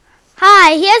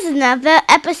Hi, here's another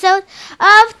episode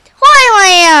of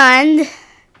Toyland.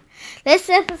 This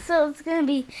episode is gonna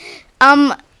be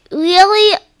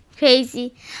really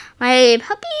crazy. My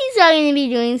puppies are gonna be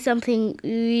doing something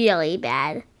really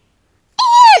bad. And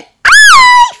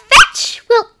I, Fetch,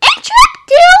 will interrupt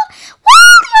you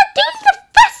while you're doing the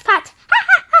first part. Ha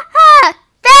ha ha ha!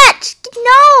 Fetch,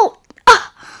 no!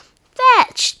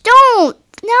 Fetch, don't!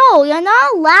 No, you're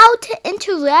not allowed to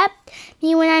interrupt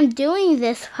me when I'm doing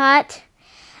this part.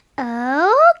 Okay,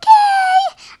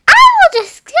 I will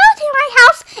just go to my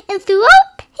house and throw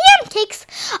pancakes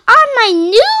on my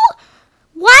new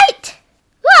white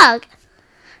rug.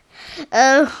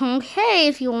 Okay,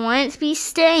 if you want it to be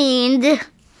stained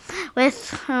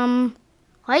with,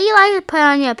 what do you like to put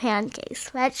on your pancakes,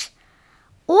 Fetch?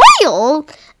 Oil?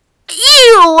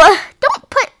 Ew! Don't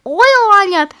put oil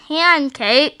on your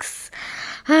pancakes.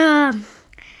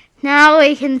 Now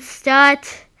we can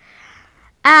start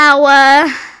our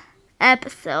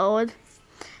episode.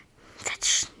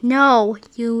 No,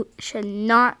 you should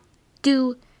not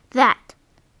do that.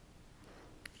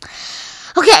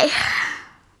 Okay.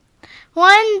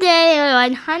 One day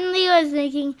when Huntley was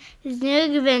making his new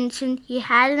invention, he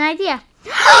had an idea.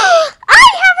 I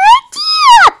have an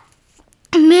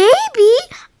idea! Maybe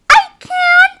I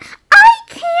can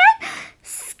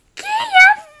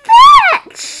scare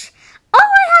Fetch. All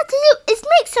I have to do is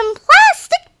make some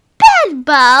plastic bed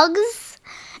bugs.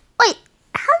 Wait,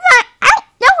 how do I don't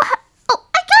know how,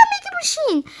 I gotta make a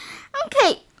machine.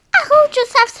 Okay, I'll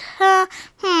just have to,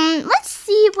 let's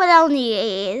see what I'll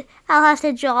need. I'll have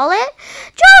to draw it.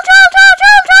 Draw,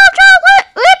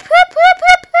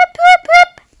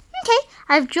 rip. Okay,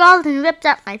 I've drawn and ripped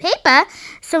up my paper,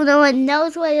 so no one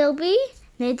knows what it'll be.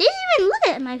 And I didn't even look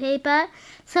at my paper.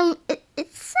 So it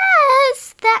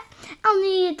says that I'll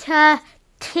need to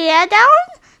tear down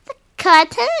the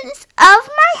curtains of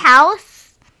my house.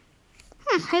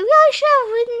 I really should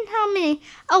have written how many.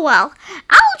 Oh well,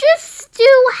 I'll just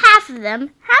do half of them.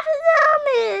 Half of them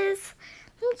is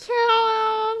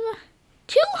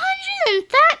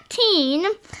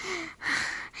 213.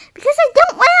 Because I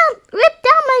don't want to rip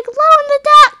down my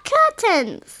glow-in-the-dark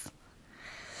curtains.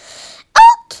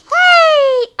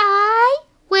 Okay, I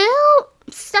will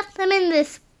stuff them in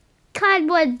this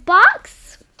cardboard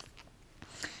box.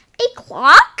 A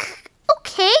clock.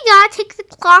 Okay, gotta take the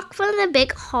clock from the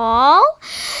big hall.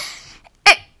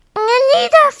 I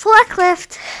need a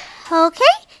forklift.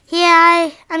 Okay,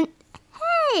 here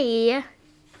hey.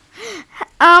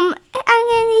 I'm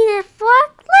gonna need a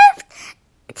forklift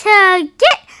to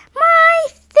get my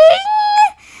thing.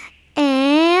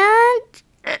 And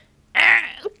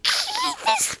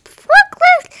this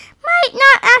forklift might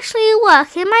not actually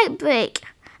work. It might break.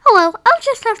 Oh well, I'll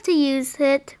just have to use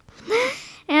it.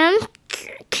 And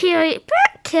carry it back.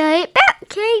 Okay, that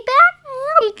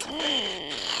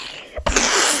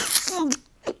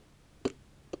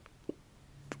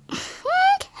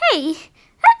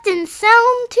didn't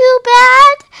sound too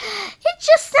bad. It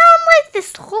just sounded like the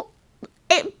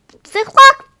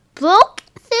clock broke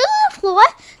through the floor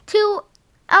to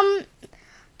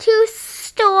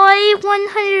story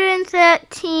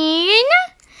 113.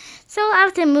 So I'll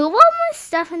have to move all my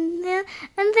stuff and then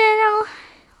I'll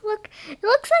look. It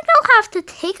looks like I'll have to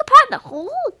take apart the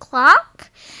whole clock,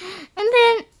 and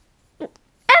then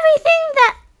everything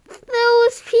that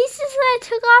those pieces that I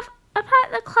took off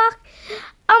apart the clock.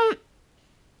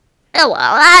 Oh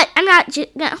well, I'm not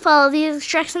gonna follow these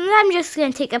instructions. I'm just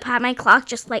gonna take apart my clock,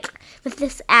 just like with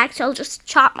this axe. I'll just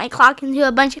chop my clock into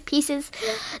a bunch of pieces.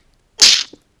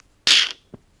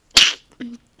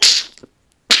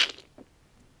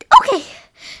 Okay,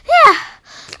 yeah.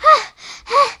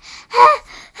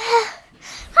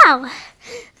 Wow,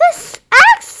 this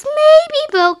axe may be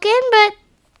broken, but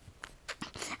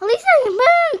at least I can put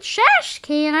it in the trash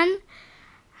can.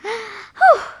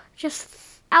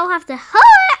 I'll have to hurl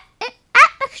it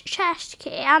at the trash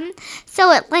can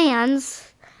so it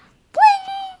lands. Bling!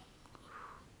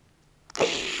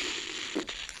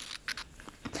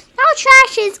 Now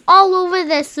trash is all over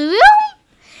this room,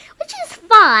 which is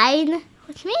fine,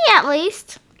 with me at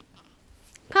least.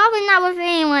 Probably not with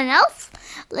anyone else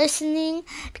listening,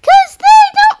 because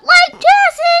they don't like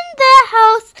trash in their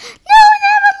house. No one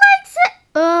ever likes it.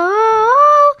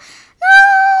 Oh, no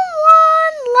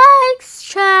one likes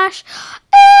trash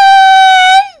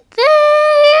in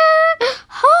their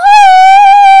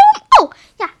home. Oh,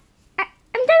 yeah, I'm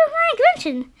done with my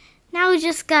invention. Now we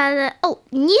just gotta,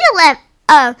 need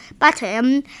a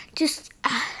button. Just,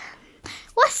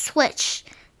 what switch?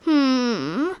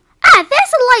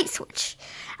 There's a light switch.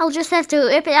 I'll just have to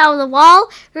rip it out of the wall,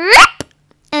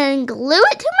 and glue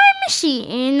it to my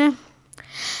machine.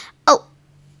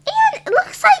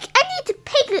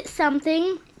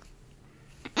 something.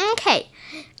 Okay.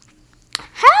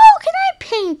 How can I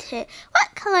paint it?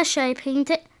 What color should I paint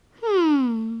it?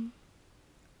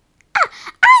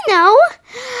 I know.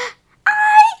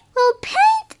 I will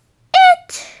paint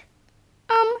it.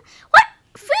 What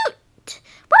fruit?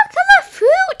 What color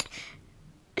fruit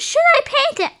should I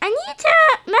paint it? I need to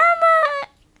remember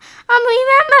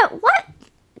what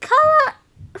color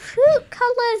fruit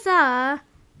colors are.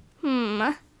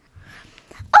 Oh,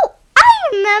 I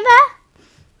remember.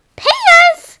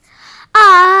 Pears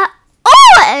are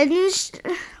orange.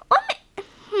 Or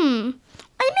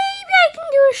maybe I can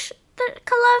do the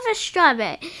color of a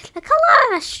strawberry. The color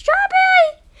of a strawberry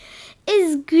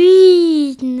is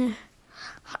green.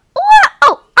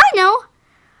 Or, I know.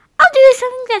 I'll do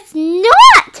something that's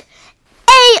not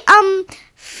a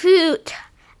fruit.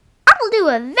 I'll do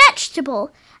a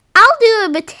vegetable. I'll do a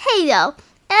potato.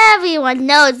 Everyone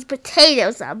knows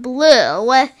potatoes are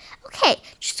blue. Okay,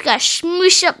 just gotta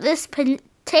smoosh up this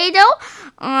potato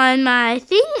on my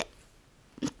thing.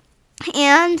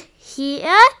 And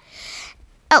here.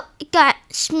 Oh, it got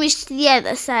smooshed to the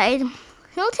other side.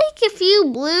 I'll take a few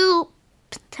blue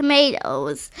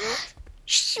tomatoes.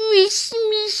 Smoosh,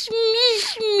 smoosh,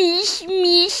 smoosh, smoosh,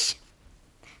 smoosh.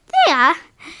 There.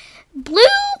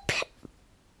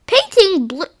 Painting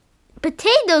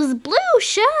potatoes blue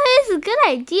sure is a good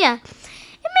idea.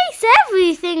 It makes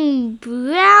everything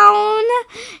brown,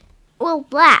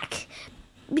 black.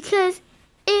 Because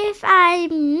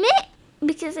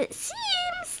because it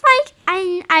seems like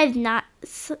I've not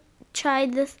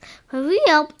tried this for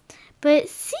real, but it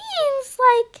seems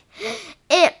like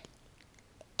it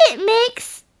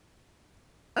makes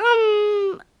I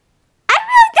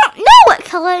really don't know what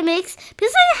color it makes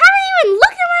because I haven't even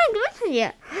looked at my graphic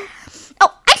yet.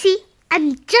 Oh, I see.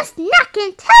 I'm just not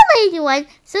going to tell anyone,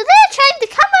 so they're trying to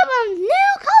come up with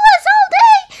new colors all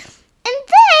day, and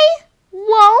they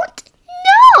won't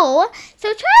know.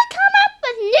 So try to come up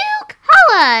with new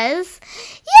colors.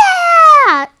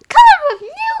 Yeah! Come up with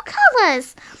new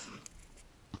colors.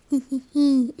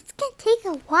 It's going to take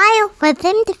a while for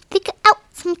them to figure out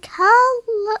some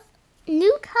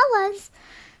new colors.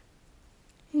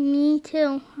 Me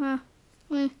too, huh?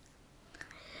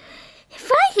 If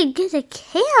I could get a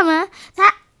camera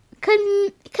that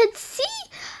could see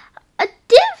a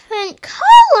different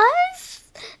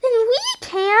colors than we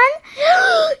can,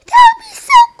 that would be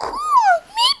so cool.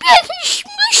 Maybe I can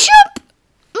smoosh up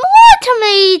more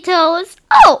tomatoes.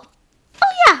 Oh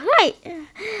yeah, right.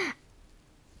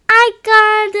 I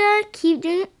gotta keep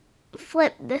doing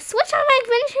flip the switch on my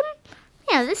ignition.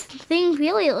 Yeah, this thing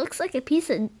really looks like a piece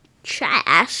of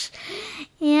trash.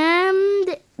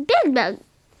 And bed bug.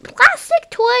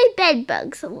 Plastic toy bed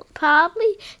bugs will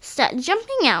probably start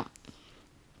jumping out.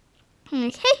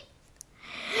 Okay.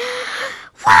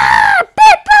 Wow!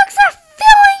 Bed bugs are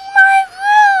filling my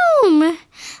room!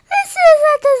 This is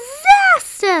a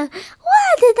disaster! Why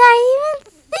did I even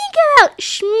think about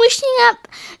smooshing up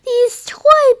these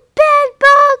toy bed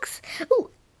bugs?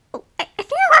 Ooh, I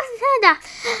think I'll have to turn that.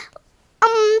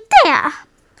 There.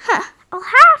 Huh.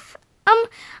 I'm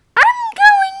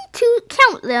going to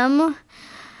count them.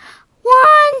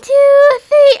 1, 2,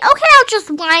 3. Okay, I'll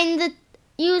just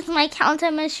use my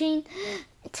counter machine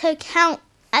to count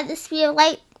at the speed of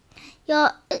light.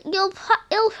 It'll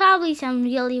probably sound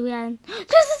really weird.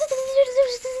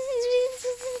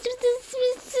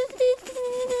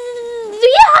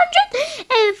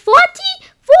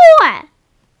 344.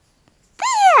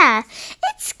 There,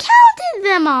 it's counted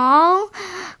them all,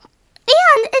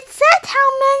 and it said how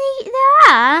many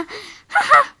there are.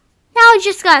 Now I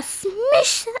just gotta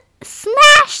smash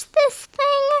this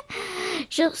thing.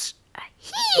 Just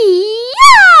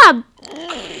yeah.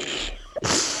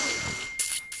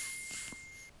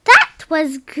 That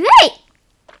was great.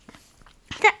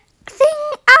 That thing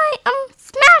I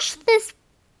smashed this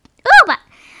robot.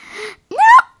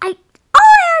 Now all I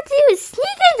have to do is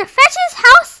sneak into Fetch's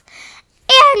house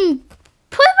and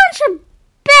put a bunch of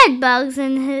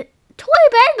toy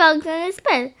bed bugs in his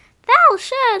bed. That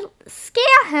should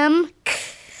scare him.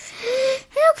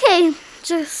 Okay,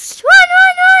 just run.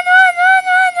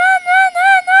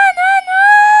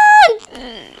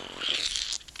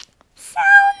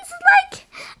 Sounds like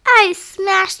I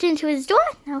smashed into his door.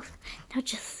 Now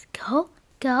just go.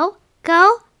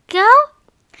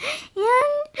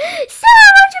 And still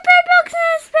a bunch of bed bugs in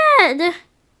his bed.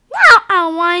 Now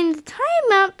I'll wind the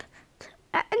time up.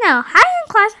 Hide in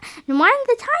class and wind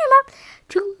the time up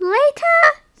to later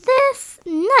this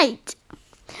night.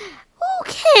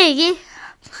 Okay.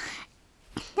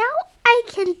 Now I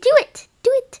can do it.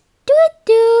 Do it. Do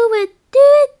it.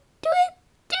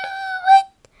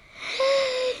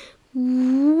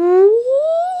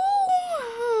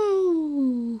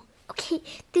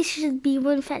 probably should be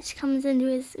when Fetch comes into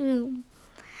his room.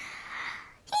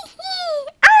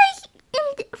 I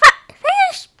am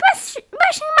finished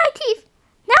brushing my teeth.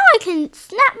 Now I can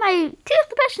snap my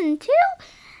toothbrush in two.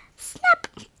 Snap.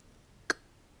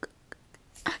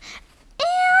 And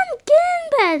get in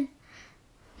bed.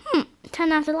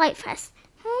 Turn off the light first.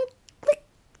 Click.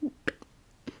 Oh,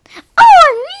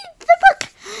 and read the book.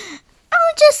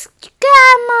 I'll just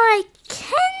grab my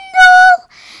Kindle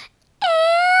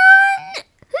and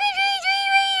read.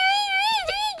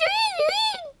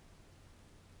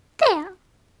 There.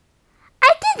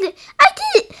 I did it.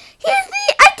 Here's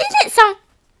the I did it song.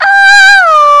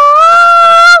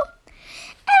 Oh!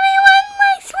 Everyone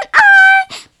likes when I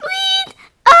read.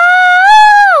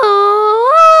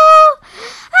 Oh!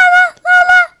 La la la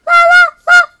la la la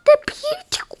la. The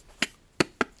beautiful.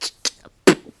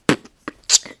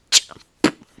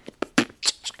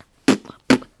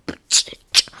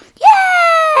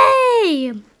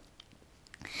 Yay!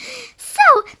 So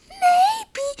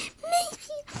maybe,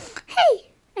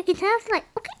 hey, I can turn off the light.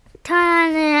 Okay,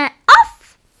 turn it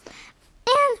off.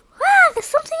 And wow, there's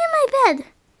something in my bed.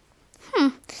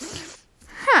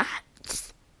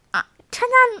 Just turn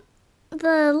on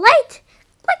the light.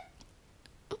 What?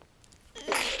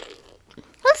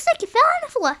 Looks like you fell on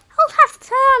the floor. I'll have to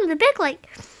turn on the big light.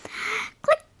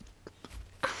 Click.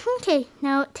 Okay,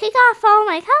 now take off all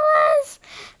my covers,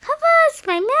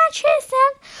 my mattress,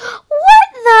 and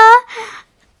what the?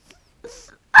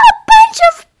 A bunch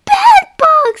of bed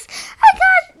bugs! I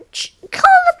got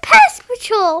called the pest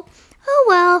patrol. Oh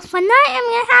well, for night I'm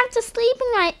gonna have to sleep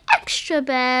in my extra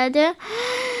bed. Run!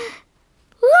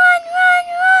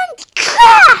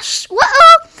 Crash!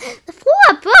 Whoa! The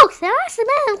floor broke. There must have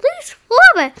been a loose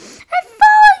floor. I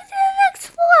fall to the next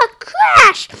floor.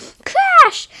 Crash!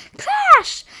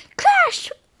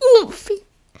 Oomph! Yay!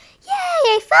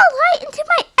 I fell right into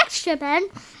my extra bed.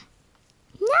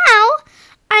 Now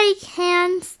I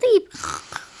can sleep.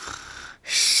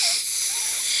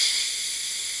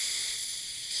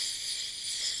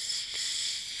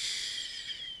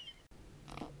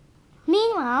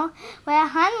 Meanwhile, where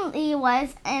Huntley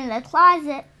was in the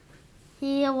closet,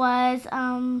 he was,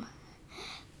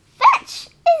 Fetch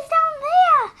is down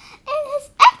there in his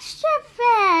extra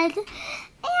bed,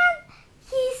 and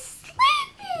he's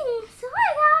sleeping, so I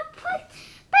gotta put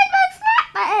bedbugs in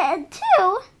my head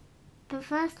too. But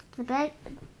first, the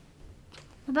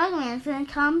bugman's gonna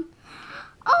come.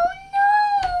 Oh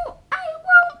no, I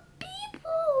won't be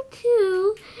able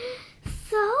to.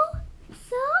 So,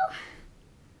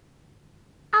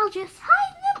 I'll just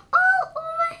hide them all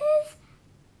over his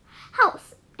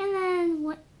house. And then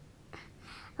what?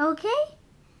 Okay,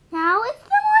 now it's the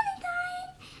morning time.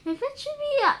 And it should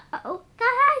be oh, go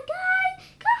hide.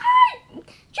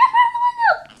 Jump out the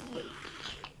window.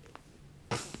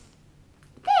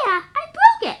 There, I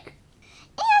broke it.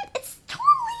 And it's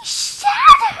totally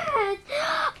shattered.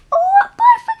 Oh, but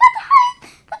I forgot to hide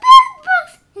the bed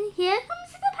bugs. And here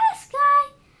comes the pest guy.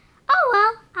 Oh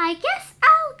well, I guess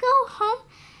I'll go home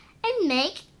and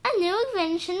make a new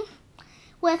invention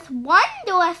with one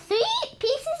door, 3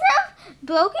 pieces of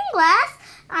broken glass,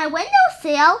 a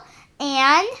windowsill,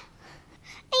 and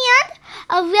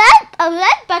a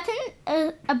red button,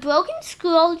 a broken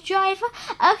screwdriver,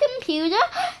 a computer,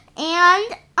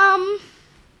 and a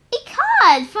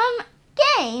card from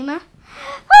game. Oh,